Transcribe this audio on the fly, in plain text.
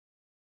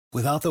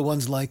Without the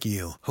ones like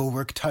you, who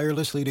work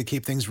tirelessly to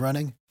keep things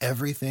running,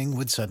 everything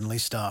would suddenly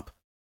stop.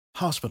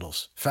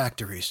 Hospitals,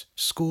 factories,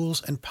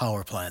 schools, and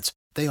power plants,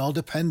 they all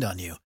depend on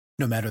you.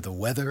 No matter the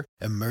weather,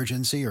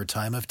 emergency, or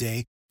time of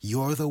day,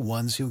 you're the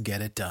ones who get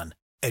it done.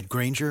 At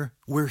Grainger,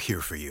 we're here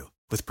for you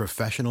with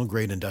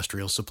professional-grade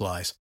industrial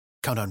supplies.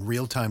 Count on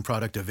real-time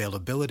product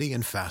availability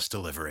and fast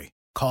delivery.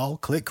 Call,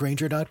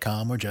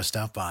 clickgrainger.com, or just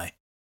stop by.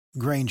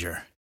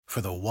 Grainger, for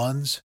the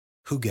ones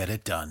who get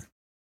it done.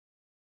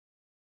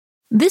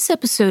 This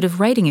episode of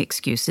Writing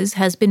Excuses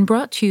has been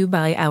brought to you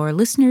by our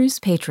listeners,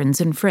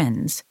 patrons, and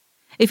friends.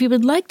 If you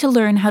would like to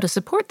learn how to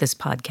support this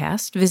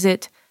podcast,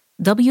 visit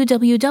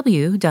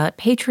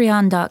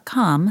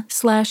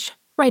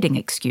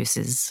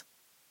www.patreon.com/writingexcuses.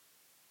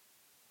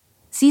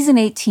 Season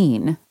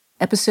 18,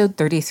 Episode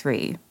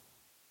 33.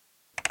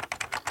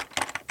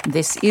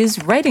 This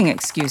is Writing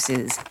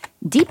Excuses,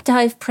 Deep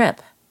Dive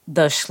Prep,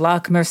 the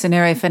Schlock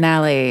Mercenary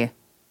finale.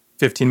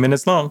 15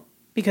 minutes long.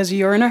 Because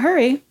you're in a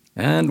hurry.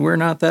 And we're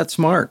not that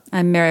smart.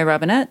 I'm Mary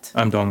Robinette.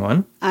 I'm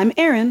Dongwon. I'm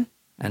Erin.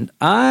 And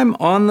I'm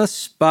on the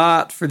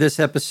spot for this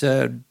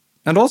episode.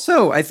 And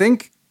also, I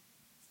think,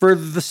 for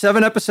the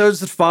 7 episodes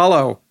that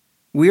follow,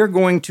 we are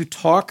going to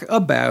talk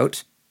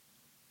about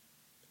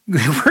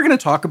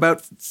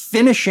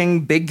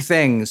finishing big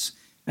things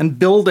and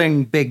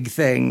building big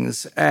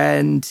things.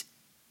 And,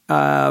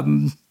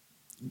 oh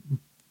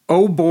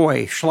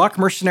boy, Schlock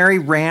Mercenary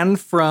ran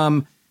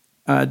from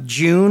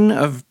June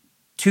of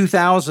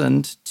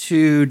 2000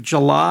 to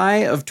July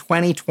of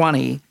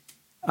 2020,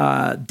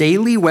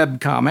 daily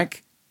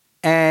webcomic,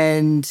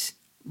 and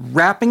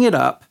wrapping it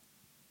up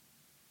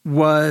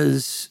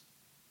was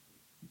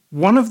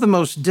one of the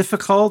most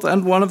difficult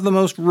and one of the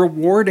most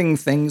rewarding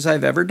things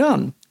I've ever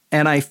done.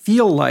 And I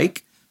feel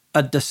like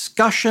a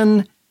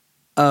discussion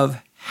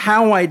of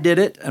how I did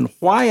it and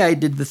why I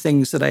did the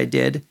things that I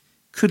did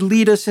could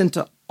lead us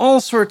into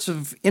all sorts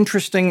of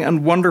interesting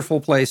and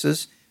wonderful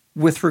places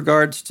with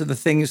regards to the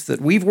things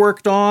that we've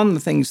worked on, the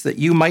things that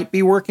you might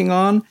be working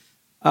on,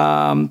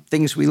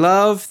 things we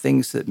love,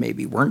 things that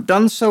maybe weren't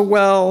done so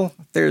well.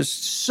 There's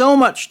so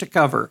much to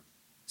cover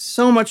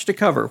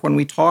when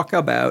we talk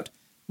about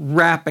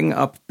wrapping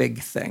up big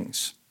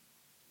things.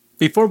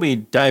 Before we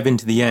dive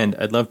into the end,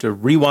 I'd love to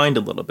rewind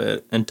a little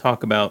bit and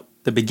talk about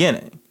the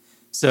beginning.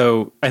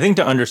 So I think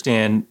to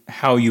understand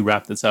how you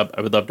wrap this up,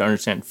 I would love to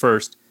understand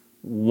first,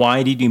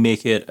 why did you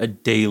make it a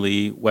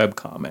daily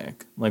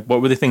webcomic? Like,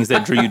 what were the things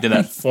that drew you to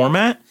that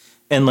format?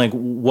 And like,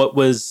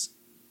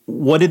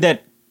 how did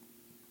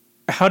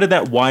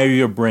that wire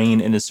your brain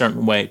in a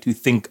certain way to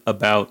think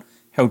about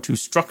how to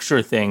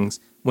structure things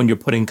when you're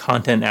putting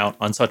content out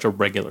on such a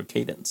regular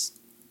cadence?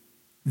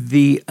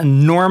 The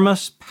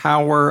enormous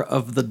power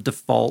of the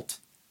default.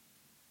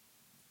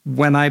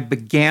 When I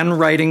began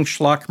writing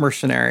Schlock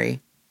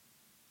Mercenary,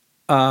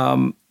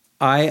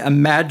 I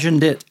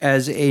imagined it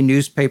as a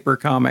newspaper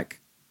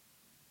comic.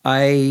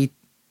 I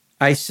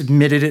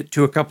submitted it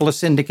to a couple of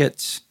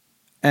syndicates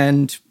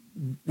and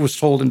was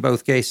told in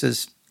both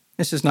cases,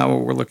 this is not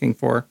what we're looking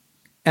for.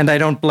 And I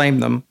don't blame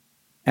them.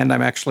 And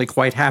I'm actually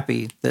quite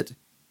happy that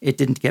it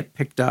didn't get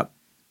picked up.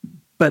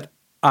 But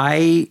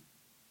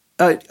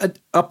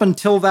up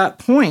until that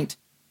point,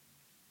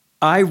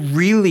 I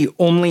really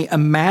only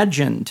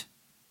imagined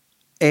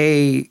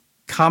a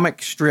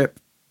comic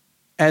strip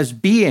as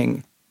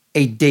being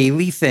a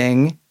daily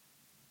thing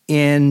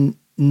in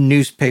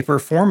newspaper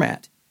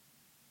format.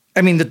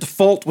 I mean, the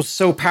default was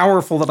so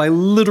powerful that I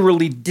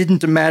literally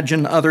didn't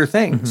imagine other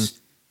things. Mm-hmm.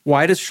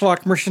 Why does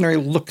Schlock Mercenary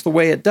look the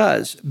way it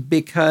does?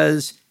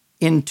 Because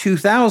in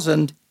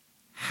 2000,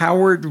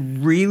 Howard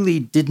really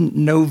didn't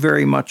know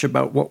very much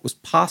about what was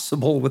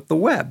possible with the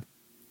web.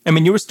 I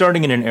mean, you were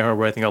starting in an era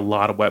where I think a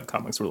lot of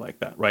webcomics were like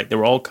that, right? They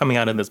were all coming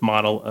out in this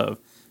model of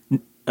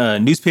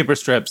newspaper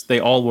strips.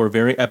 They all were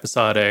very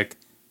episodic,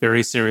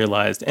 very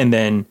serialized. And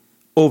then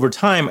over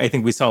time, I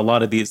think we saw a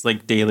lot of these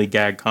like daily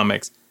gag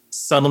comics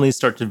suddenly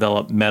start to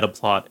develop meta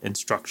plot and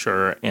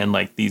structure and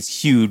like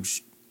these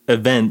huge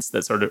events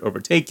that started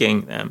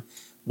overtaking them.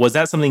 Was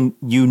that something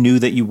you knew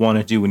that you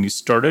wanted to do when you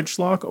started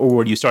Schlock, or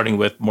were you starting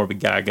with more of a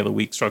gag of the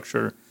week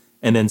structure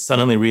and then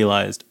suddenly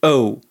realized,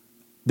 oh,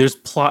 there's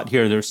plot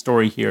here, there's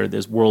story here,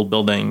 there's world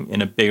building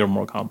in a bigger,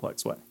 more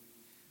complex way?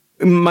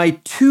 My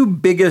 2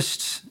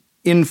 biggest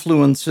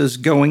influences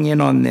going in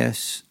on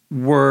this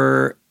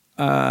were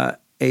a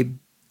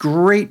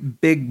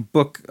great big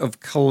book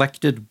of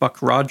collected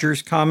Buck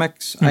Rogers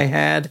comics I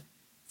had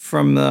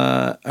from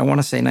the, I want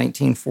to say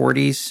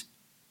 1940s,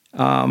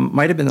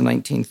 might have been the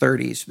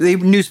 1930s. They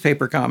were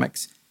newspaper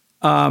comics,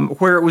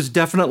 where it was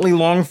definitely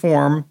long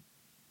form,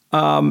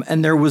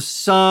 and there was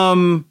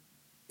some,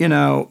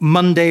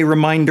 Monday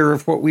reminder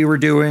of what we were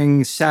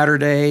doing,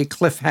 Saturday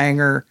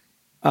cliffhanger.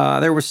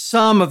 There was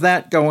some of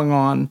that going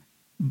on,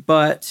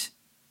 but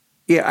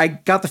yeah, I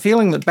got the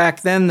feeling that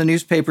back then the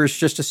newspapers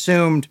just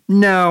assumed,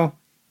 no,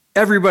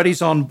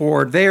 everybody's on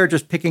board. They are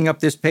just picking up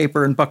this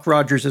paper and Buck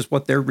Rogers is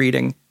what they're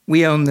reading.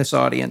 We own this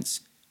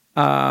audience.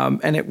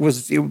 And it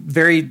was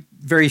very,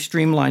 very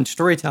streamlined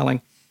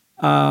storytelling.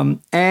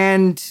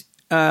 And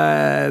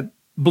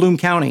Bloom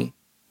County,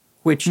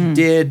 which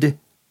did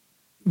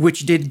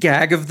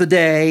gag of the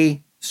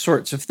day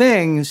sorts of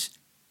things,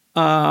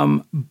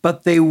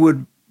 but they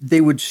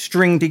would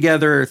string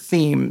together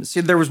themes.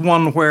 There was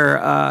one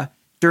where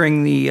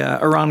during the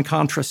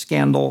Iran-Contra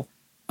scandal,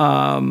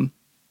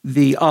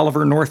 the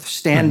Oliver North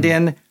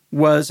stand-in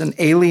was an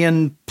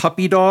alien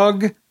puppy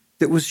dog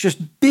that was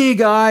just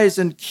big eyes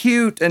and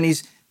cute, and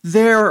he's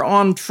there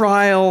on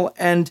trial,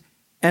 and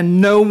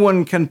no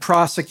one can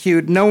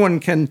prosecute, no one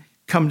can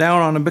come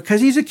down on him because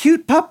he's a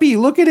cute puppy.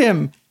 Look at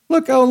him.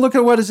 Look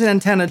at what his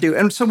antenna do.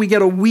 And so we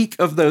get a week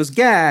of those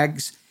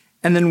gags,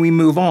 and then we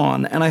move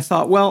on. And I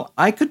thought, well,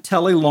 I could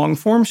tell a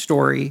long-form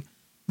story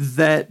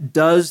that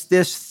does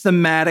this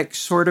thematic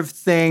sort of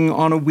thing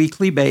on a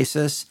weekly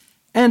basis,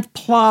 and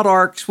plot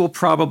arcs will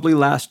probably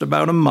last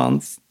about a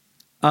month.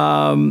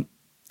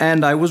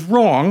 And I was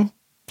wrong.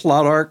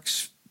 Plot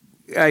arcs,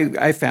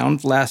 I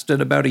found, lasted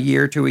about a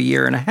year to a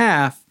year and a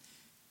half.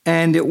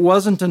 And it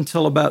wasn't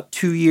until about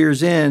 2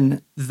 years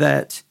in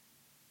that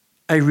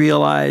I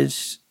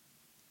realized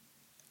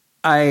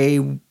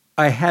I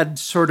had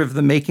sort of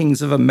the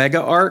makings of a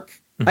mega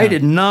arc. I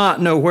did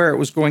not know where it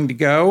was going to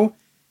go,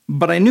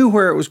 but I knew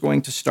where it was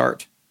going to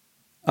start.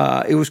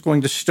 It was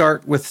going to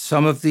start with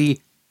some of the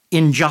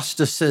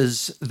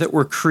injustices that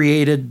were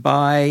created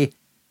by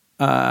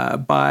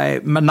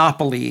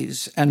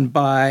monopolies and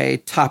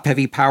by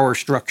top-heavy power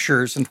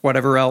structures and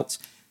whatever else,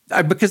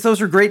 because those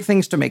are great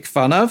things to make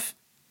fun of.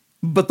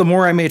 But the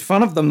more I made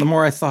fun of them, the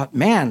more I thought,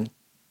 man,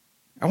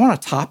 I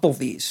want to topple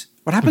these.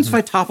 What happens if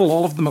I topple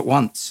all of them at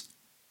once?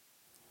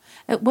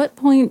 At what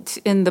point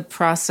in the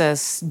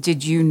process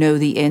did you know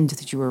the end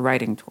that you were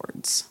writing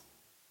towards?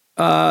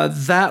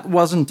 That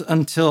wasn't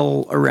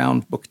until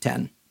around book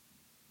 10.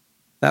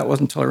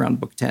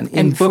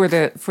 And for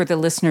the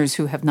listeners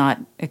who have not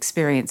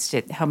experienced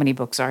it, how many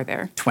books are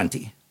there?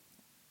 20.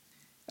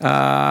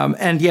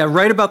 And yeah,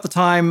 right about the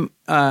time,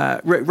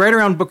 right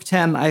around book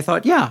 10, I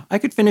thought, yeah, I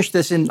could finish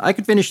this in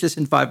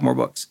 5 more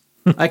books.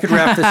 I could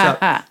wrap this up.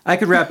 I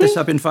could wrap this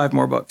up in 5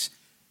 more books.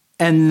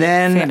 And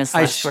then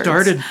I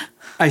started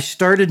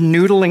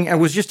noodling. I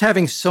was just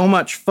having so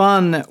much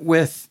fun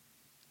with,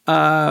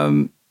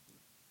 I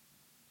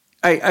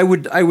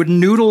would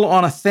noodle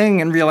on a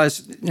thing and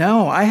realize,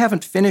 no, I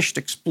haven't finished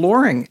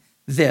exploring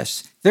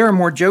this. There are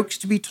more jokes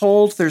to be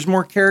told. There's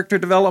more character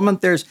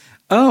development. It's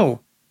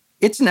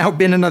now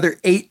been another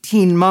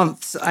 18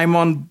 months. I'm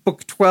on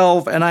book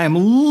 12, and I am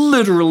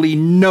literally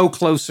no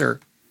closer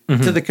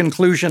to the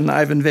conclusion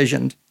I've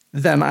envisioned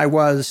than I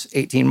was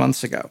 18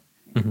 months ago.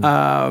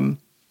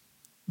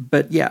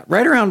 But yeah,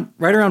 right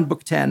around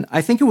book 10.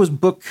 I think it was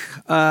book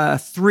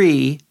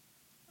 3.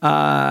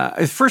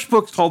 The first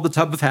book's called The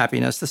Tub of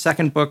Happiness. The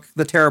second book,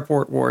 The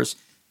Terraport Wars.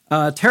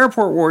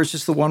 Terraport Wars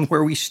is the one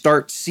where we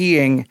start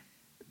seeing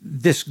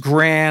this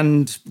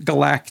grand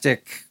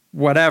galactic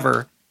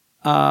whatever.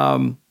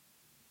 And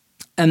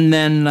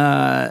then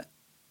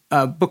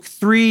book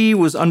 3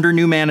 was Under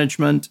New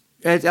Management.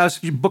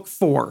 Book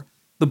 4,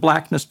 The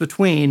Blackness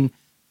Between,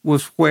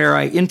 was where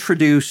I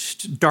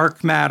introduced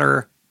dark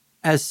matter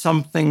as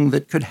something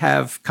that could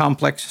have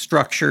complex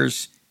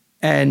structures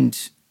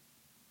and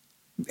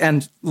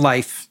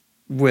life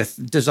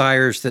with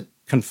desires that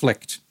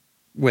conflict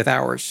with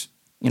ours,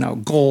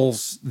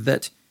 goals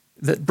that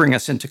bring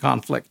us into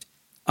conflict.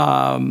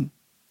 And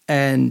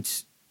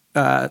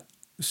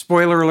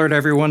spoiler alert,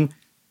 everyone,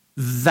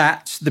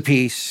 that's the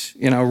piece,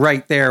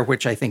 right there,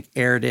 which I think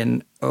aired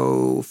in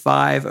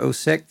 05,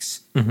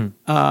 06.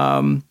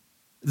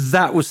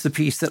 That was the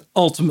piece that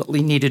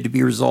ultimately needed to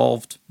be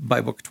resolved by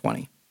book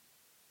 20.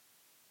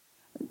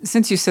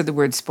 Since you said the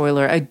word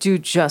spoiler, I do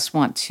just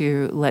want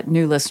to let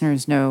new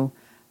listeners know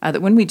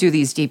that when we do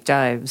these deep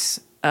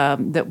dives,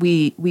 that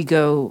we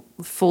go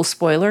full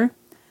spoiler.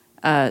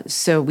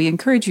 So we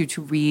encourage you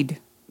to read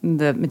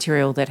the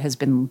material that has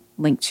been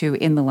linked to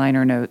in the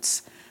liner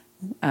notes,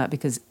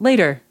 because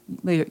later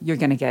you're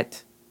going to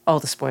get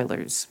all the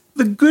spoilers.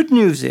 The good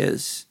news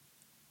is,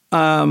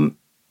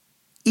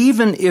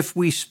 even if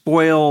we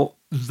spoil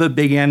the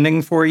big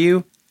ending for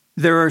you,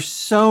 there are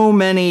so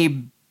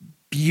many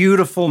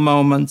beautiful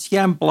moments.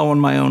 Yeah, I'm blowing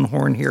my own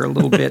horn here a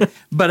little bit.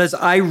 But as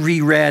I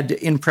reread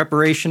in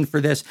preparation for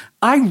this,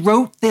 I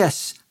wrote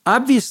this.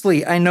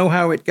 Obviously, I know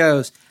how it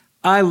goes.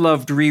 I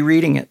loved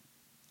rereading it.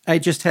 I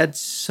just had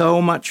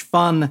so much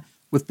fun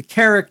with the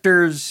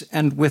characters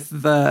and with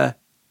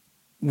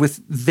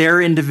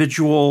their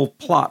individual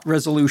plot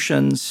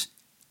resolutions.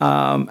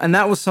 And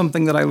that was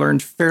something that I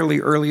learned fairly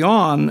early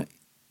on,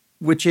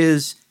 which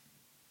is,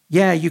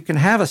 yeah, you can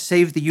have a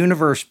save the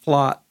universe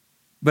plot,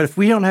 but if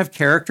we don't have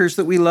characters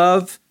that we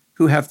love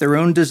who have their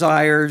own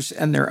desires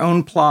and their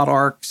own plot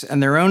arcs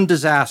and their own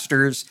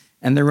disasters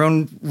and their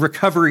own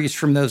recoveries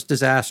from those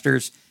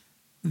disasters,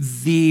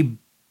 the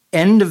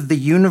end of the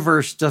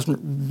universe doesn't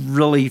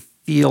really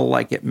feel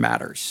like it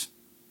matters.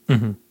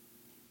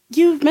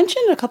 You've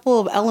mentioned a couple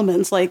of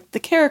elements like the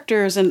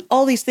characters and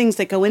all these things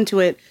that go into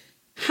it.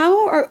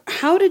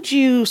 How did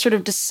you sort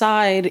of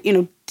decide,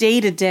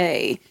 day to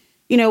day,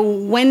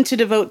 when to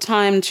devote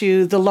time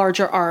to the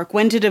larger arc,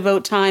 when to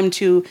devote time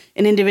to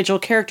an individual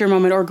character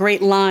moment or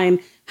great line.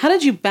 How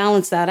did you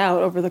balance that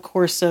out over the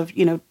course of,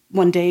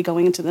 one day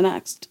going into the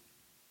next?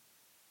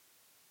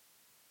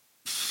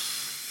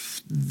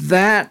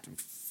 That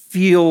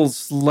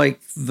feels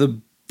like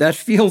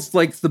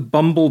the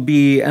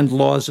Bumblebee and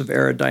laws of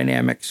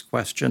aerodynamics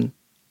question,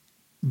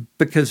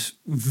 because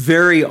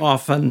very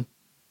often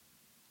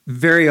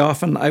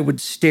I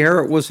would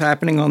stare at what's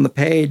happening on the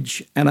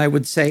page and I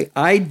would say,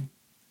 I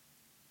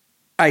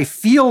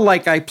feel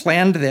like I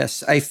planned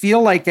this. I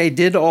feel like I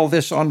did all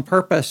this on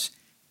purpose,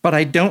 but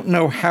I don't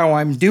know how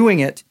I'm doing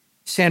it.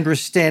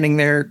 Sandra's standing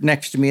there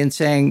next to me and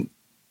saying,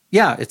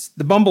 yeah, it's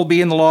the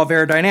Bumblebee and the law of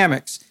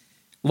aerodynamics.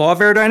 Law of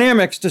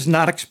aerodynamics does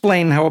not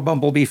explain how a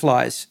bumblebee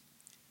flies.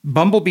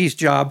 Bumblebee's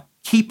job,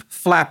 keep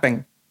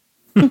flapping.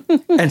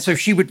 And so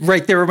she would,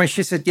 right there, when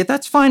she said, yeah,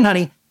 that's fine,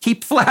 honey,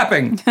 keep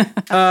flapping.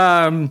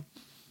 And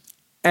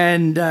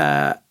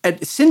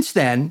since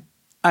then,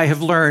 I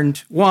have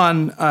learned,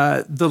 one,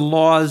 the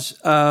laws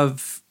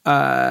of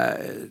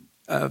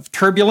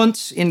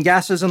turbulence in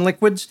gases and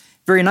liquids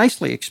very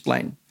nicely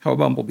explain how a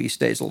bumblebee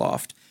stays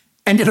aloft.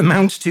 And it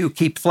amounts to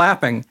keep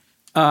flapping.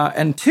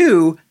 And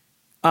two,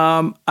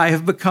 I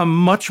have become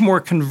much more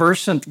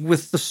conversant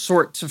with the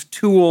sorts of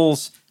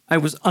tools I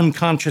was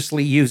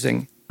unconsciously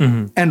using.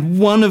 Mm-hmm. And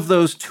one of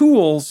those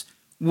tools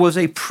was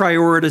a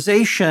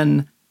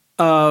prioritization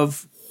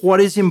of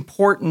what is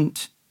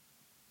important,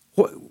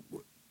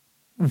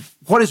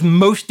 what is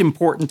most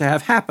important to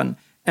have happen.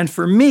 And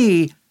for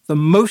me,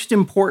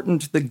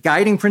 the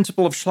guiding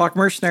principle of Schlock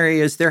Mercenary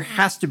is there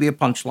has to be a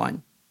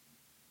punchline.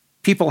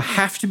 People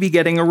have to be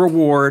getting a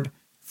reward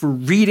for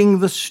reading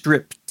the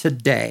strip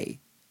today.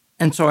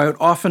 And so I would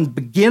often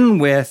begin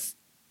with,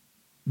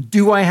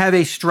 do I have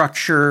a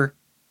structure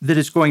that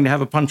is going to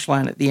have a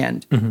punchline at the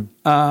end?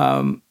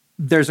 Mm-hmm.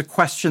 There's a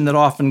question that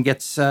often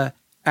gets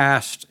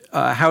asked,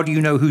 how do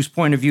you know whose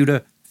point of view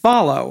to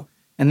follow?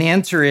 And the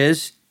answer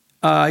is,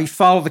 you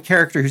follow the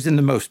character who's in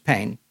the most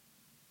pain,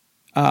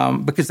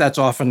 because that's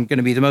often going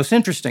to be the most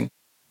interesting.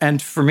 And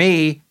for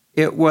me,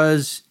 it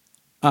was,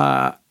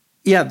 the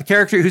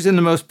character who's in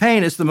the most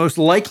pain is the most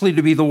likely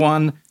to be the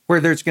one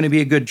where there's going to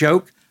be a good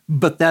joke.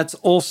 But that's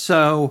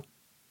also,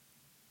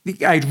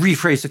 I'd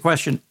rephrase the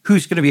question,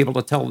 who's going to be able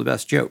to tell the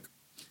best joke?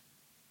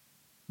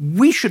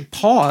 We should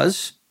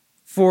pause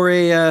for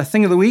a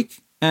thing of the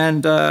week,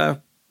 and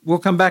we'll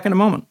come back in a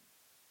moment.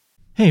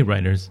 Hey,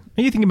 writers,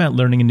 are you thinking about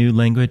learning a new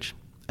language?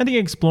 I think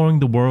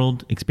exploring the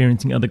world,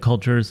 experiencing other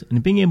cultures,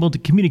 and being able to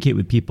communicate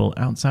with people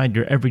outside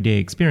your everyday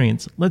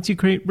experience lets you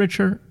create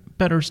richer,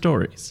 better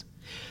stories.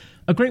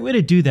 A great way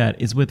to do that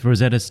is with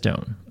Rosetta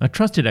Stone, a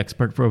trusted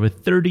expert for over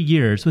 30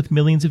 years with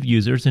millions of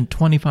users in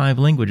 25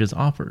 languages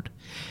offered.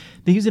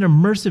 They use an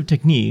immersive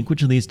technique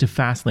which leads to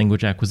fast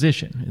language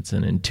acquisition. It's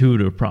an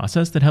intuitive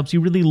process that helps you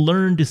really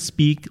learn to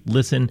speak,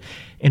 listen,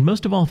 and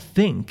most of all,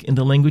 think in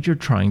the language you're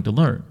trying to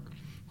learn.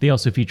 They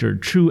also feature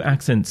true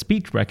accent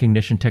speech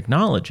recognition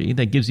technology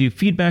that gives you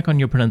feedback on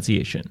your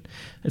pronunciation.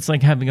 It's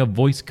like having a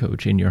voice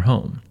coach in your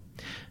home.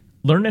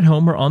 Learn at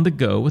home or on the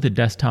go with a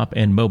desktop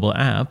and mobile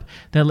app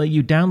that let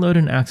you download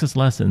and access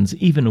lessons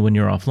even when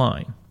you're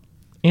offline.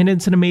 And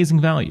it's an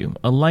amazing value.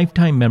 A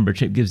lifetime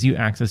membership gives you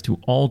access to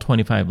all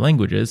 25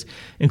 languages,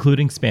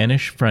 including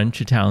Spanish, French,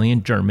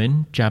 Italian,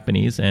 German,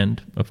 Japanese,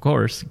 and, of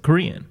course,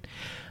 Korean.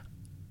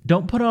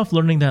 Don't put off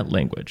learning that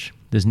language.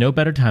 There's no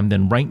better time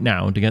than right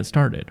now to get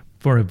started.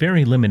 For a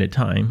very limited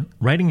time,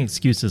 Writing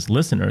Excuses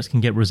listeners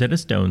can get Rosetta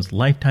Stone's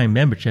lifetime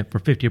membership for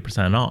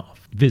 50%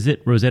 off.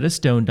 Visit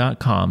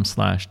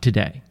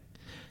rosettastone.com/today.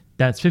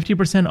 That's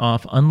 50%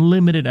 off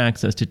unlimited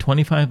access to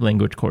 25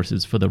 language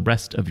courses for the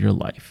rest of your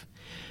life.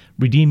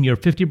 Redeem your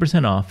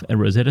 50% off at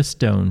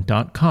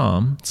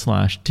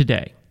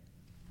rosettastone.com/today.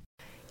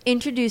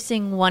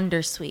 Introducing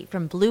Wondersuite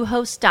from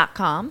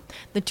Bluehost.com,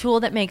 the tool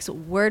that makes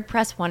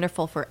WordPress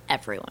wonderful for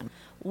everyone.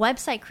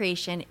 Website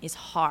creation is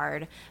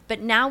hard,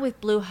 but now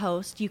with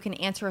Bluehost, you can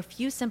answer a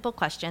few simple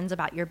questions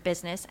about your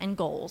business and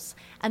goals,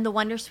 and the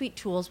Wondersuite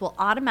tools will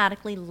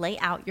automatically lay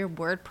out your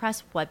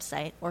WordPress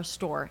website or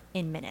store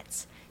in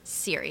minutes.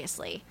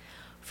 Seriously.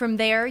 From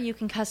there, you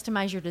can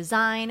customize your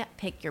design,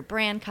 pick your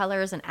brand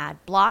colors, and add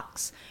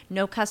blocks.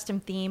 No custom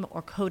theme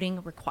or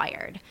coding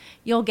required.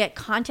 You'll get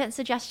content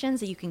suggestions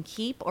that you can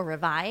keep or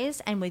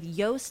revise, and with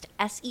Yoast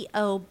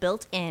SEO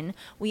built in,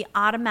 we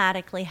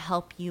automatically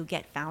help you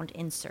get found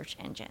in search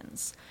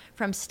engines.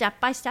 From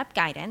step-by-step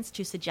guidance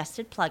to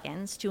suggested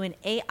plugins to an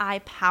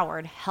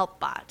AI-powered help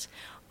bot,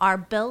 our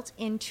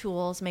built-in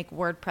tools make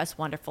WordPress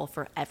wonderful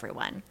for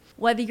everyone.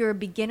 Whether you're a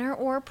beginner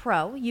or a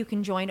pro, you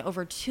can join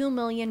over 2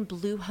 million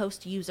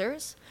Bluehost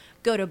users.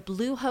 Go to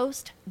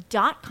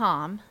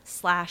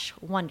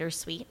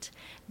bluehost.com/wondersuite.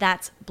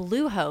 That's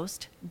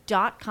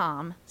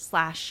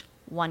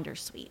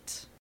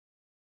bluehost.com/wondersuite.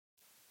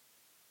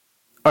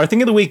 Our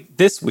thing of the week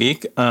this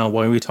week,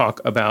 when we talk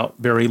about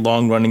very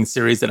long-running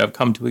series that have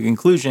come to a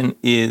conclusion,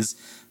 is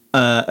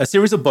a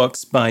series of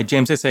books by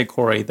James A.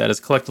 Corey that is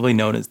collectively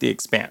known as The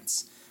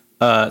Expanse.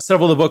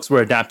 Several of the books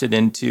were adapted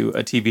into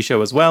a TV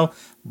show as well,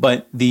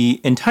 but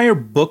the entire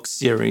book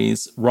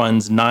series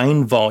runs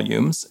 9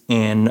 volumes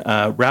and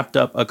wrapped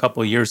up a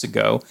couple years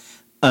ago.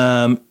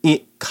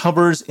 It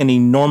covers an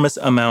enormous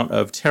amount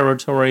of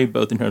territory,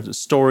 both in terms of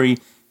story,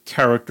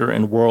 character,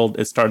 and world.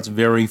 It starts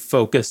very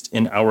focused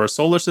in our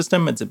solar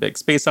system. It's a big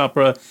space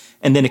opera,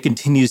 and then it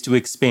continues to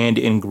expand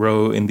and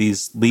grow in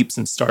these leaps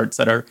and starts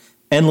that are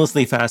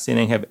endlessly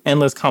fascinating, have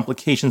endless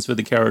complications for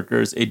the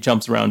characters. It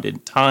jumps around in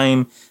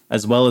time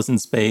as well as in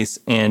space.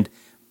 And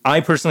I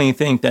personally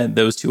think that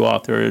those 2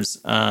 authors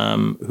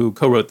who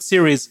co-wrote the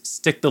series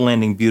stick the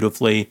landing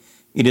beautifully.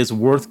 It is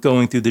worth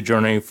going through the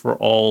journey for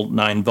all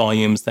 9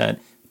 volumes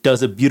that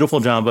does a beautiful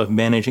job of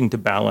managing to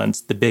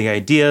balance the big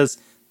ideas,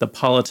 the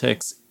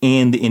politics,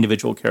 and the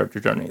individual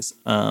character journeys.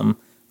 I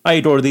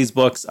adore these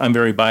books. I'm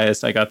very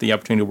biased. I got the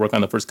opportunity to work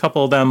on the first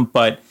couple of them,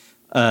 but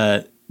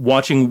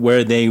watching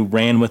where they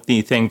ran with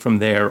the thing from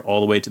there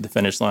all the way to the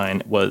finish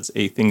line was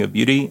a thing of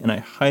beauty, and I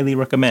highly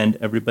recommend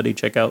everybody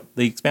check out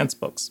the Expanse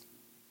books.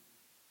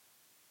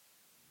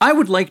 I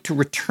would like to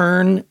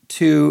return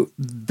to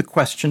the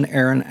question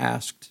Aaron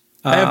asked.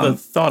 I have a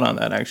thought on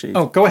that, actually.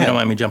 Oh, go ahead. If you don't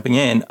mind me jumping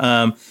in.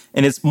 And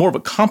it's more of a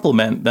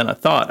compliment than a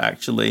thought,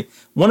 actually.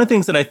 One of the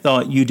things that I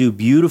thought you do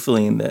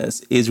beautifully in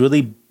this is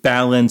really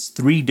balance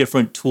 3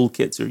 different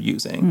toolkits you're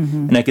using.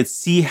 Mm-hmm. And I could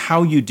see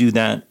how you do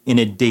that in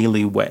a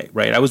daily way,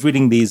 right? I was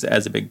reading these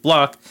as a big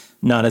block,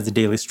 not as a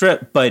daily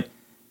strip, but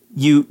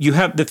you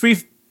have the 3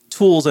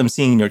 tools I'm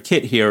seeing in your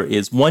kit here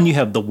is, one, you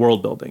have the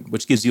world building,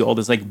 which gives you all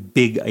this like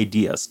big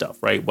idea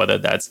stuff, right? Whether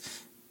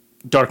that's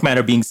dark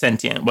matter being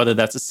sentient, whether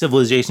that's a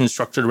civilization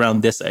structured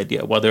around this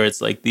idea, whether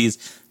it's like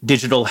these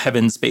digital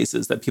heaven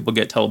spaces that people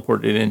get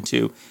teleported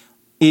into.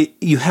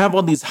 You have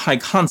all these high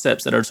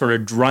concepts that are sort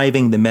of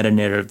driving the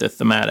meta-narrative, the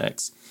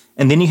thematics.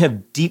 And then you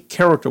have deep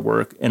character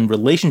work and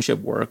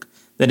relationship work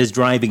that is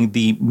driving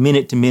the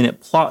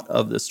minute-to-minute plot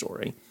of the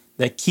story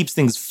that keeps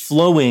things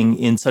flowing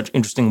in such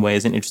interesting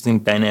ways and interesting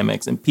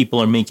dynamics, and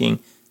people are making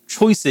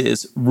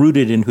choices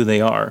rooted in who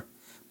they are.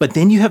 But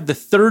then you have the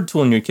third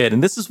tool in your kit,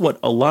 and this is what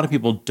a lot of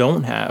people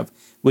don't have,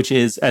 which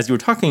is, as you were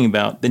talking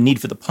about, the need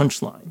for the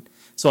punchline.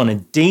 So on a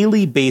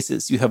daily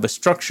basis, you have a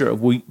structure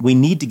of we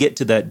need to get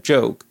to that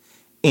joke.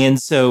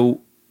 And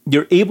so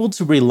you're able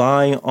to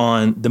rely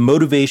on the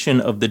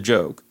motivation of the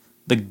joke,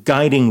 the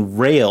guiding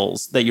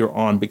rails that you're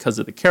on because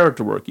of the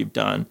character work you've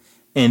done,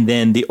 and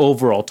then the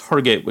overall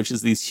target, which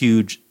is these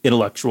huge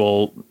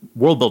intellectual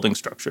world-building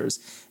structures.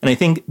 And I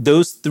think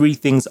those 3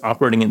 things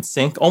operating in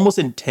sync, almost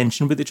in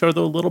tension with each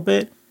other a little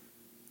bit,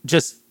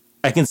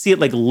 I can see it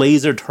like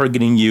laser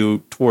targeting you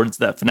towards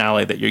that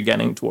finale that you're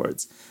getting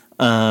towards.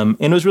 And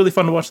it was really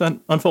fun to watch that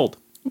unfold.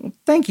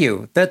 Thank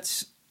you.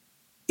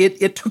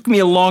 It took me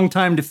a long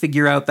time to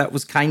figure out that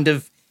was kind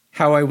of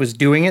how I was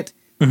doing it.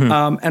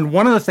 Mm-hmm. And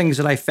one of the things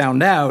that I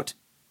found out,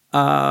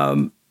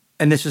 and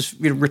this is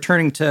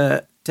returning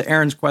to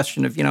Aaron's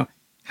question of,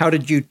 how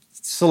did you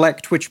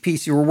select which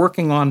piece you were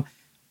working on?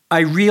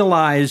 I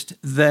realized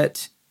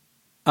that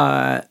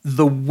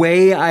the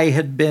way I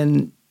had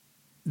been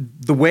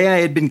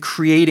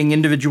creating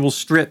individual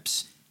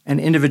strips and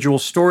individual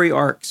story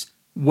arcs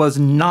was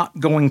not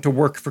going to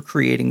work for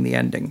creating the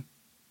ending.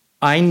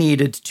 I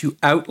needed to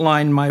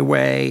outline my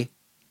way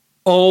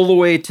all the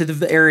way to the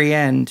very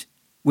end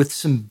with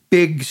some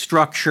big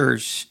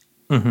structures,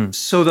 mm-hmm.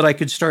 so that I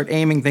could start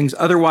aiming things.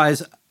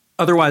 Otherwise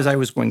I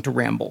was going to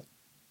ramble.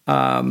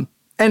 And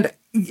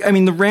I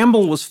mean, the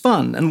ramble was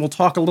fun, and we'll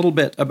talk a little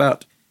bit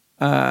about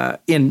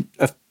in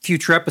a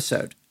future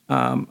episode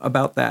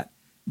about that.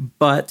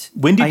 But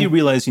when did you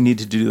realize you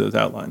needed to do those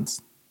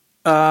outlines?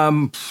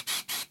 Putting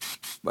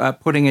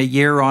a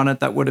year on it,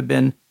 that would have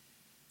been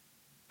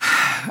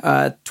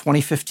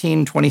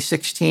 2015,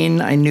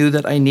 2016. I knew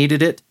that I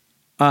needed it.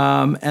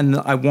 And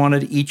I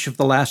wanted each of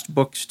the last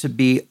books to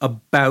be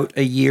about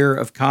a year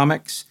of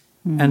comics.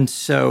 Mm. And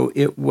so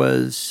it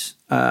was...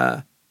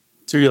 so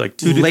you're like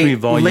 2 to 3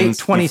 volumes Late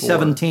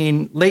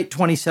 2017. Before. Late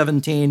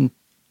 2017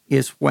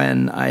 is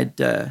when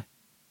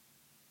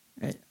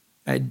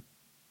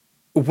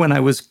when I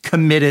was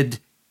committed,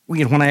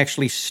 when I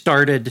actually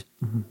started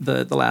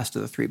the last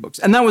of the 3 books.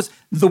 And that was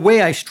the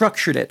way I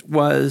structured it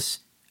was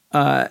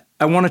I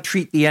want to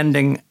treat the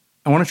ending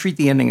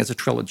as a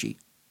trilogy.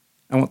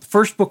 I want the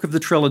first book of the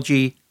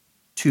trilogy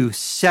to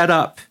set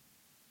up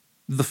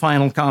the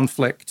final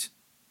conflict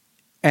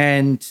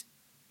and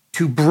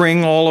to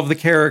bring all of the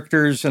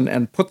characters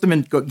and put them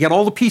in, get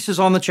all the pieces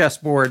on the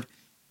chessboard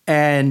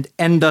and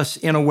end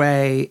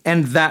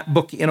that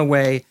book in a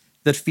way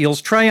that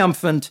feels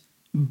triumphant,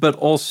 but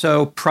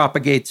also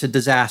propagates a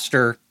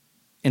disaster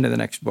into the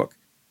next book.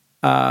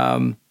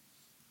 And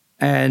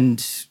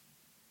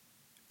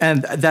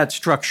that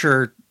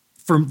structure,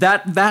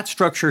 that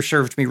structure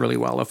served me really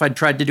well. If I'd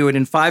tried to do it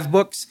in 5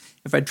 books,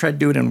 if I'd tried to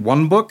do it in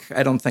 1 book,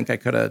 I don't think I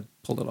could have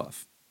pulled it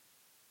off.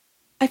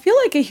 I feel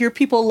like I hear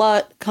people a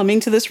lot coming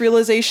to this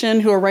realization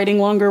who are writing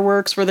longer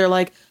works where they're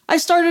like, I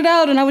started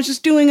out and I was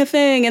just doing a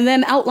thing, and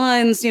then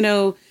outlines,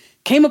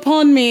 came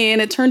upon me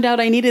and it turned out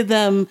I needed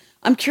them.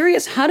 I'm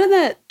curious, how did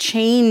that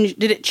change?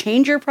 Did it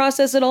change your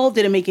process at all?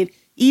 Did it make it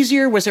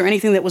easier? Was there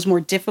anything that was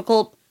more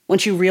difficult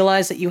once you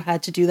realized that you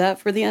had to do that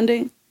for the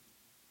ending?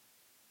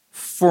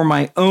 For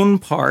my own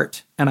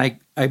part, and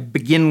I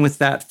begin with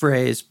that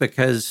phrase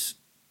because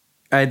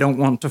I don't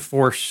want to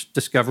force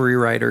Discovery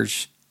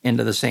writers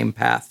into the same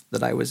path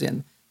that I was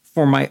in.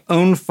 For my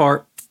own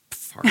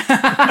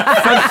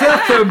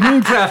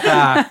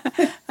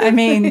I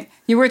mean,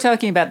 you were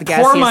talking about the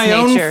gaseous for my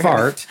nature. own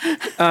fart,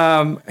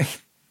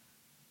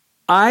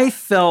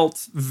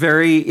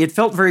 it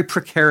felt very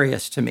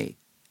precarious to me.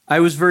 I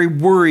was very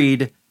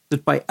worried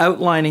that by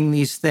outlining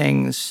these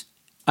things,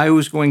 I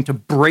was going to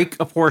break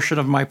a portion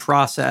of my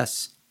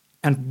process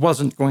and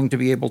wasn't going to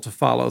be able to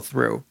follow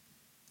through.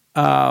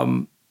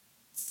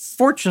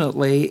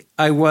 Fortunately,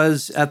 I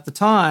was at the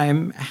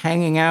time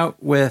hanging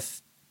out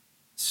with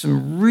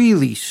some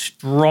really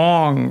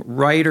strong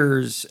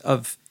writers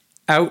of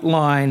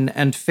outline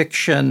and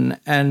fiction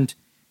and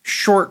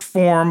short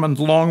form and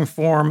long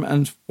form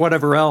and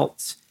whatever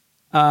else.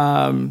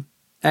 And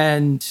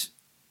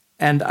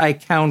I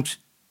count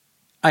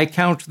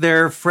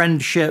their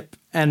friendship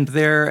and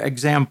their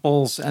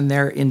examples and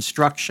their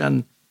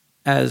instruction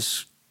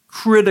as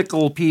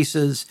critical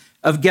pieces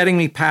of getting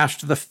me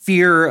past the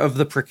fear of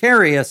the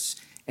precarious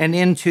and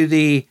into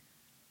the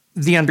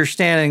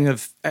understanding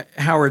of,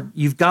 Howard,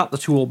 you've got the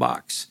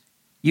toolbox.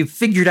 You've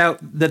figured out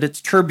that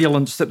it's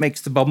turbulence that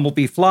makes the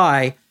bumblebee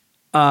fly.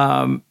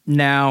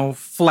 Now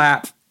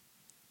flap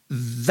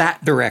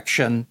that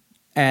direction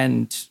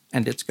and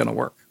it's going to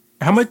work.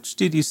 How much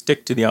did you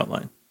stick to the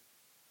outline?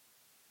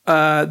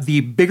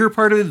 The biggest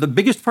part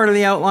of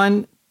the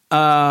outline,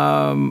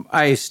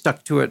 I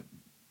stuck to it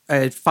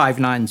at 5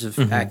 nines of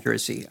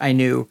accuracy. I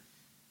knew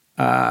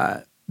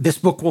this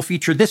book will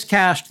feature this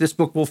cast, this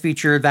book will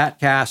feature that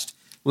cast,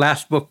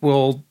 last book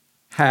will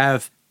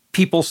have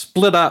people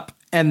split up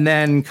and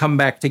then come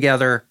back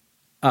together,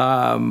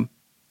 and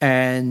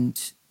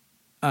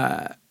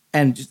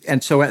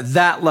so at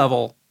that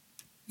level,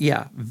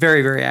 yeah,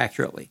 very, very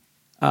accurately.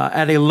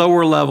 At a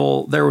lower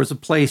level, there was a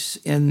place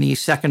in the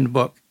second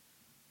book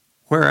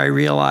where I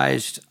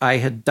realized I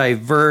had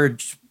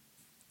diverged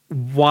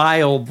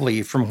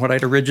wildly from what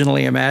I'd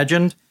originally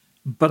imagined,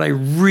 but I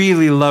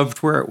really loved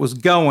where it was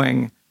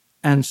going.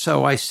 And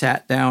so I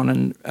sat down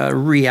and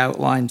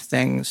re-outlined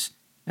things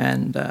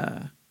and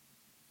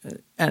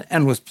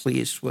was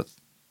pleased with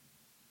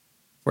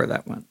where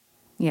that went.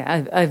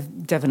 Yeah,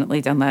 I've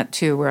definitely done that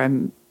too, where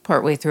I'm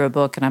partway through a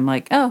book and I'm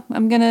like, oh,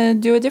 I'm going to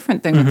do a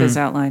different thing with this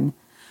outline.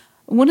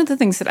 One of the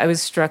things that I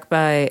was struck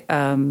by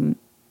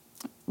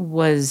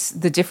was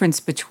the difference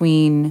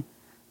between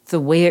the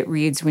way it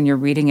reads when you're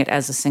reading it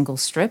as a single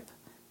strip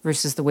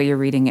versus the way you're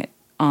reading it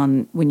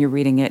when you're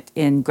reading it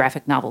in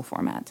graphic novel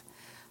format.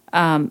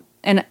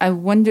 And I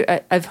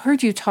wonder, I've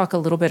heard you talk a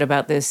little bit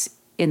about this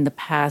in the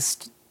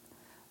past,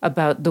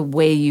 about the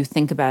way you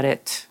think about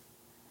it.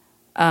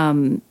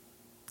 And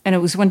I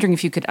was wondering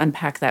if you could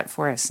unpack that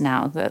for us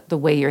now, the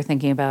way you're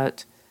thinking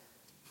about.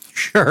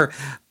 Sure.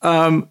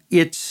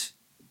 It's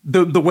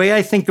the way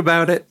I think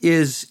about it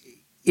is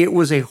it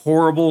was a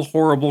horrible,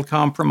 horrible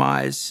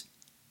compromise.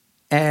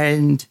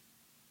 And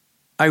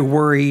I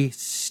worry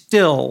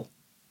still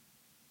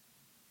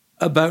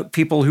about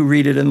people who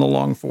read it in the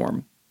long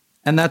form.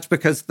 And that's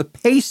because the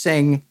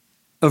pacing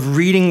of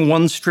reading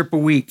one strip a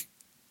week,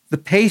 the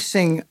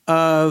pacing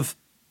of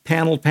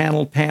panel,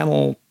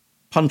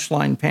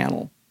 punchline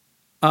panel,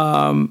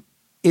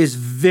 is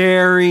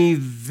very,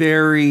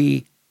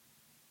 very,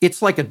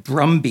 it's like a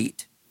drum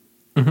beat.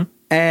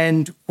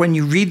 And when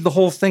you read the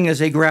whole thing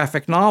as a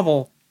graphic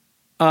novel,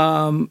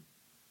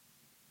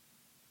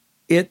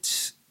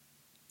 it's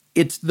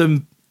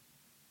the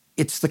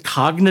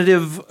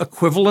cognitive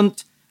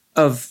equivalent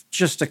of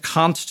just a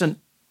constant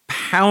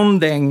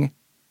pounding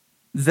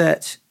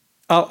that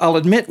I'll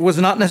admit was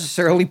not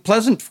necessarily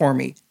pleasant for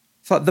me.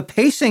 So the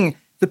pacing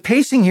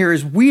here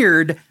is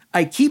weird.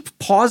 I keep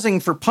pausing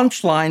for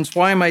punchlines.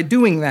 Why am I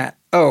doing that?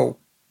 Oh,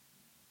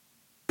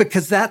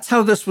 because that's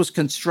how this was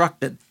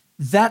constructed.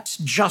 That's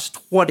just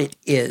what it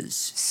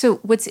is. So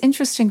what's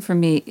interesting for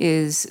me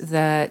is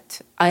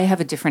that I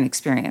have a different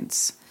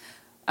experience.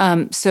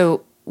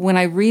 So when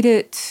I read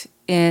it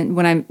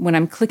when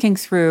I'm clicking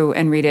through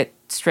and read it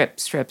strip,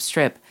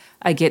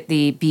 I get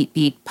the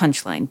beat,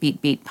 punchline,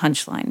 beat,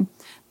 punchline.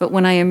 But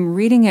when I am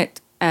reading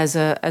it as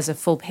a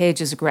full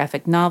page, as a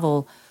graphic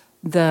novel,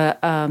 the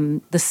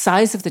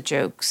size of the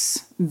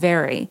jokes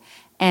vary.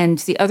 And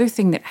the other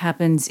thing that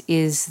happens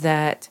is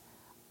that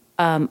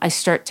I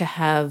start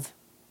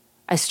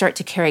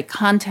to carry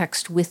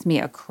context with me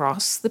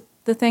across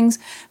the things.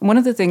 And one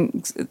of the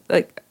things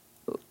like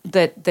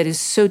that is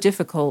so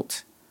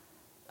difficult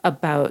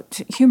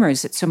about humor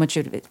is that so much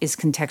of it is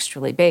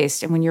contextually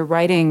based. And when you're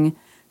writing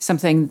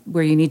something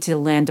where you need to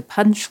land a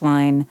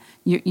punchline,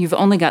 you've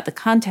only got the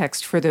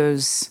context for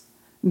those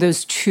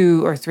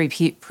 2 or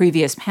 3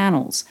 previous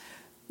panels.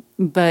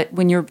 But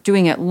when you're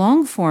doing it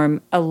long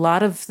form,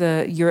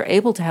 you're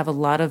able to have a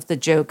lot of the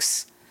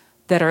jokes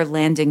that are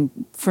landing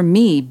for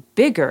me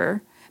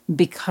bigger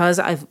because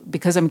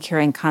I'm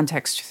carrying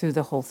context through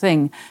the whole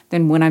thing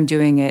than when I'm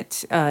doing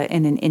it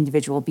in an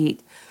individual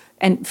beat.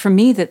 And for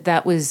me,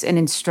 that was an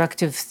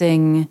instructive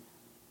thing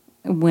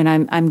when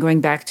I'm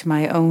going back to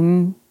my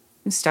own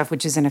stuff,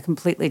 which is in a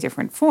completely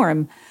different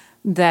form,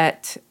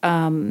 that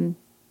I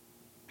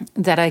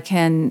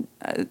can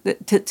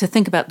to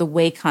think about the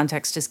way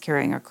context is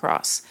carrying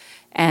across,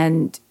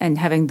 and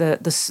having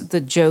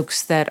the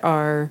jokes that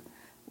are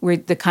where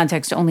the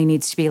context only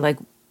needs to be like,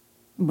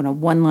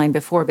 one line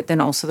before, but then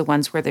also the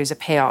ones where there's a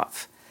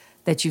payoff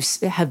that you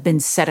have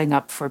been setting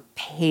up for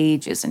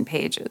pages and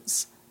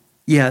pages.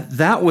 Yeah,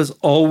 that was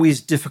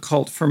always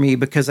difficult for me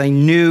because I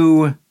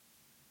knew,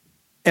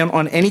 and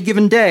on any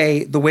given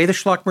day, the way the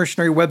Schlock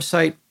Mercenary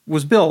website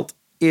was built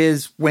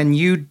is when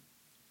you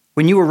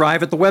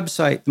arrive at the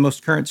website, the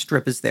most current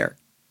strip is there.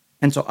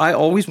 And so I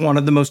always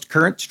wanted the most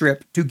current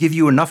strip to give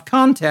you enough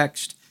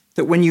context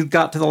that when you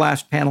got to the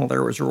last panel,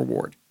 there was a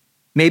reward.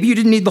 Maybe you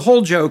didn't need the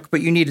whole joke,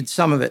 but you needed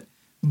some of it.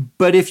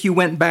 But if you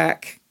went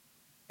back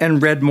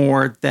and read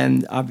more,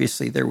 then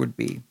obviously there would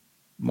be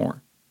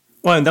more.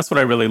 Well, and that's what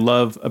I really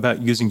love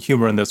about using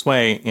humor in this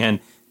way, and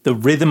the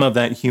rhythm of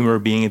that humor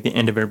being at the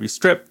end of every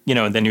strip,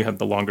 and then you have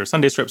the longer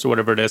Sunday strips or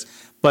whatever it is.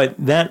 But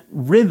that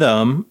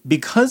rhythm,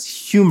 because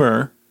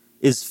humor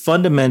is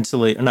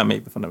fundamentally, or not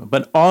maybe fundamental,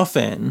 but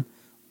often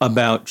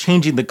about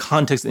changing the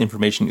context of the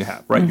information you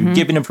have, right? Mm-hmm. You're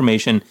given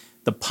information.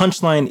 The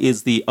punchline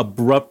is the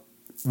abrupt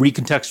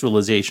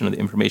recontextualization of the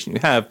information you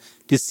have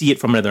to see it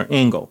from another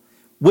angle,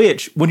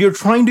 which, when you're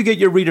trying to get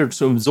your reader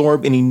to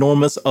absorb an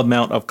enormous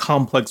amount of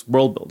complex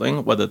world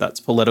building, whether that's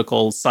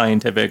political,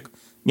 scientific,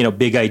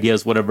 big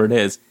ideas, whatever it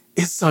is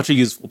such a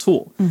useful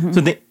tool. Mm-hmm. So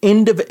at the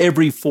end of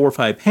every 4 or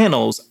 5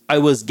 panels, I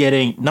was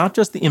getting not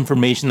just the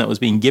information that was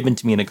being given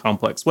to me in a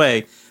complex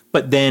way,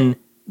 but then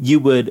you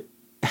would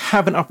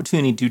have an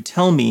opportunity to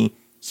tell me,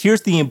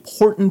 here's the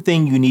important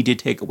thing you need to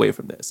take away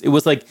from this. It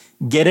was like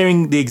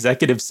getting the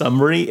executive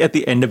summary at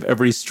the end of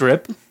every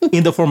strip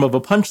in the form of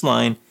a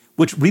punchline,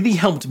 which really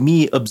helped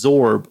me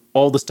absorb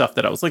all the stuff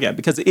that I was looking at,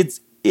 because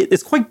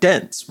it's quite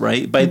dense,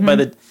 right? By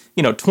the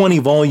 20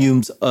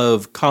 volumes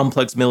of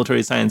complex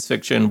military science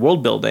fiction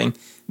world building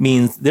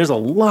means there's a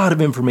lot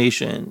of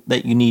information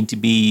that you need to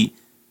be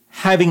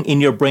having in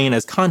your brain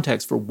as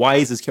context for why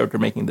is this character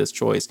making this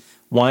choice?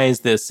 Why is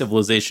this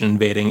civilization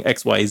invading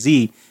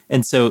XYZ?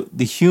 And so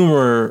the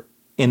humor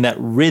in that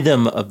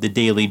rhythm of the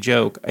daily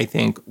joke, I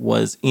think,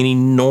 was an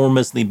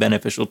enormously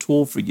beneficial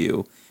tool for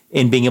you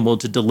in being able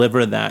to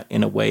deliver that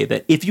in a way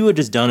that, if you had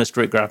just done a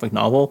straight graphic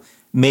novel,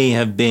 may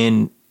have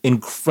been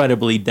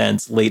incredibly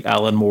dense, late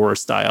Alan Moore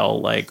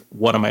style, like,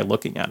 what am I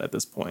looking at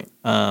this point?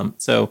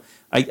 So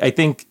I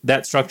think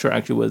that structure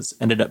actually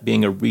ended up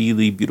being a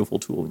really beautiful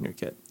tool in your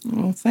kit.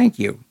 Well, thank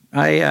you.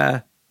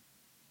 I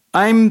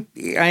am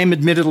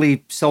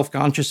admittedly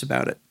self-conscious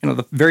about it.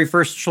 The very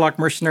first Schlock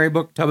Mercenary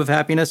book, Tub of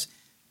Happiness,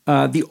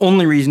 the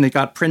only reason it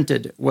got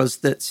printed was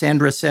that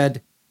Sandra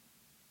said,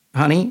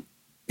 honey,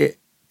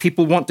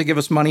 people want to give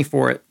us money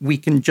for it. We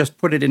can just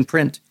put it in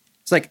print.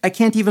 It's like, I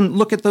can't even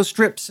look at those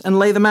strips and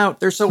lay them out.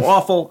 They're so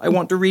awful. I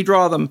want to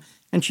redraw them.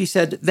 And she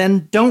said,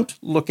 then don't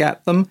look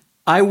at them.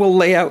 I will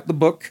lay out the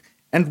book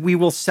and we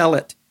will sell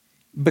it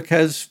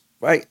because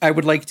I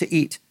would like to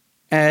eat.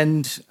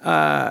 And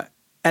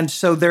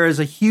so there is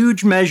a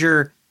huge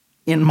measure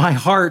in my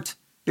heart.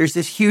 There's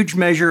this huge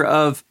measure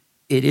of,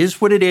 it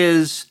is what it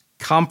is.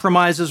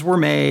 Compromises were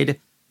made.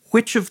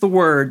 Which of the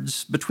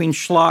words between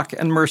Schlock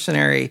and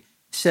Mercenary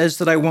says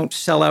that I won't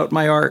sell out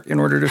my art in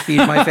order to feed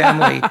my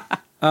family?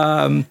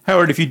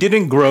 Howard, if you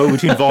didn't grow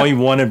between volume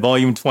 1 and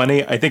volume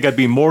 20, I think I'd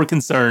be more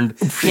concerned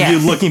you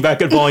looking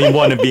back at volume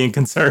 1 and being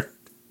concerned.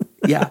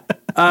 Yeah.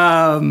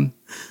 But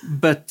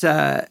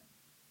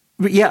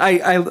yeah,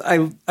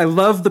 I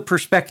love the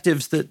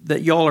perspectives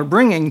that y'all are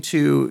bringing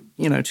to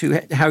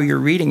how you're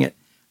reading it.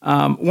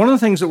 One of the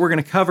things that we're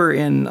going to cover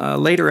in a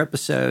later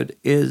episode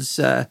is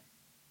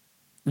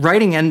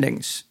writing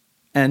endings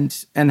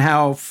and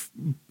how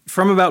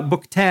from about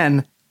book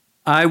 10,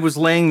 I was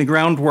laying the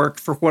groundwork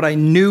for what I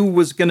knew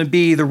was going to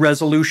be the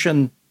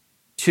resolution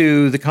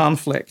to the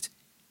conflict.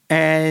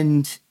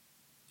 And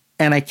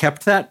I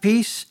kept that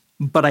piece,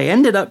 but I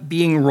ended up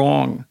being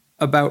wrong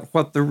about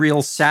what the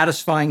real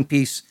satisfying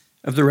piece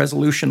of the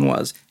resolution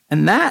was.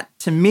 And that,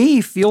 to me,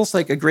 feels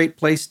like a great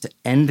place to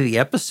end the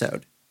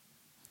episode.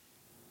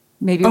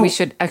 Maybe we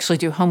should actually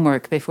do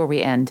homework before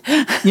we end.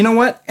 You know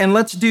what? And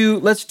let's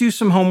do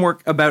some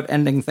homework about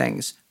ending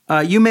things.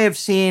 You may have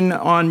seen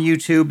on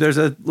YouTube, there's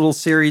a little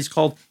series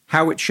called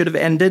How It Should Have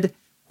Ended,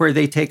 where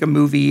they take a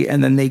movie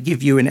and then they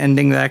give you an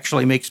ending that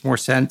actually makes more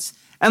sense.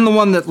 And the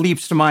one that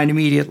leaps to mind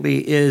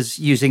immediately is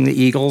using the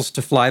eagles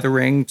to fly the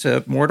ring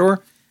to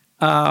Mordor.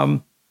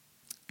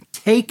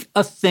 Take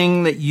a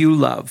thing that you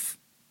love,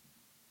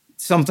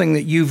 something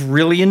that you've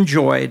really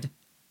enjoyed,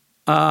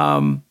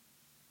 and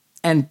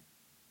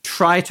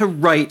try to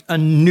write a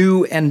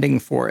new ending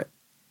for it.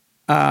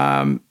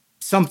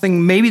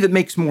 Something maybe that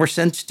makes more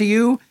sense to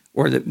you,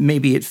 or that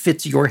maybe it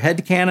fits your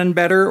headcanon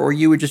better, or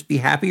you would just be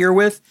happier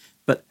with.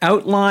 but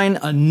outline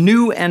a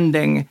new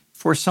ending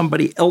for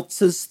somebody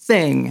else's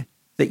thing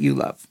that you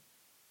love.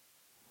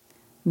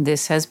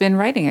 This has been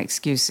Writing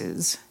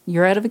Excuses.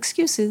 You're out of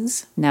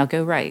excuses. Now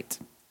go write.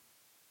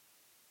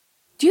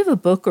 Do you have a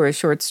book or a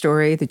short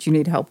story that you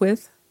need help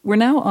with? We're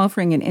now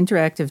offering an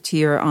interactive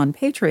tier on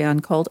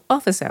Patreon called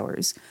Office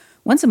Hours.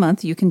 Once a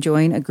month, you can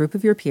join a group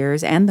of your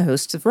peers and the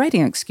hosts of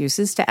Writing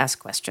Excuses to ask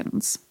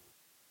questions.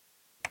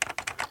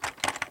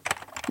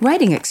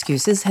 Writing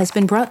Excuses has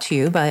been brought to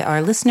you by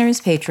our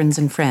listeners, patrons,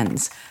 and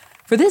friends.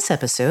 For this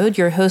episode,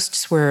 your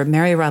hosts were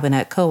Mary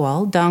Robinette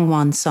Kowal,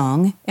 Dongwon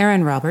Song,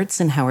 Aaron Roberts,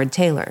 and Howard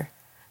Taylor.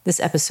 This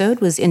episode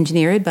was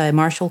engineered by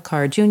Marshall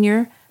Carr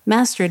Jr.,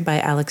 mastered by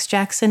Alex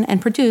Jackson,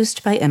 and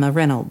produced by Emma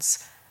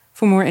Reynolds.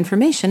 For more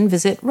information,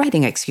 visit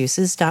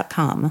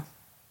writingexcuses.com.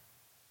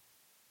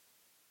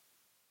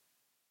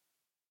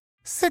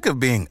 Sick of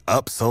being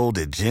upsold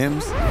at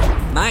gyms?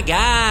 My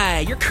guy,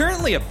 you're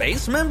currently a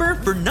base member?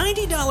 For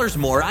 $90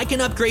 more, I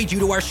can upgrade you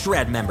to our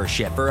Shred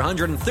membership. For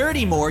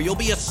 $130 more, you'll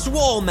be a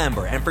Swole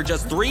member. And for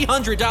just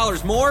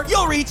 $300 more,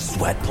 you'll reach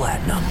Sweat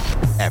Platinum.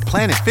 At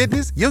Planet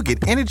Fitness, you'll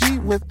get energy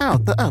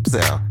without the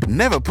upsell.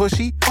 Never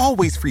pushy,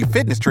 always free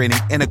fitness training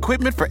and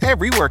equipment for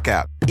every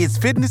workout. It's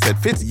fitness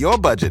that fits your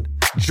budget.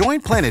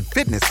 Join Planet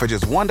Fitness for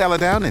just $1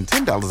 down and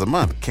 $10 a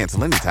month.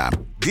 Cancel anytime.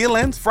 Deal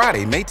ends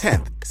Friday, May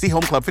 10th. See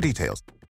Home Club for details.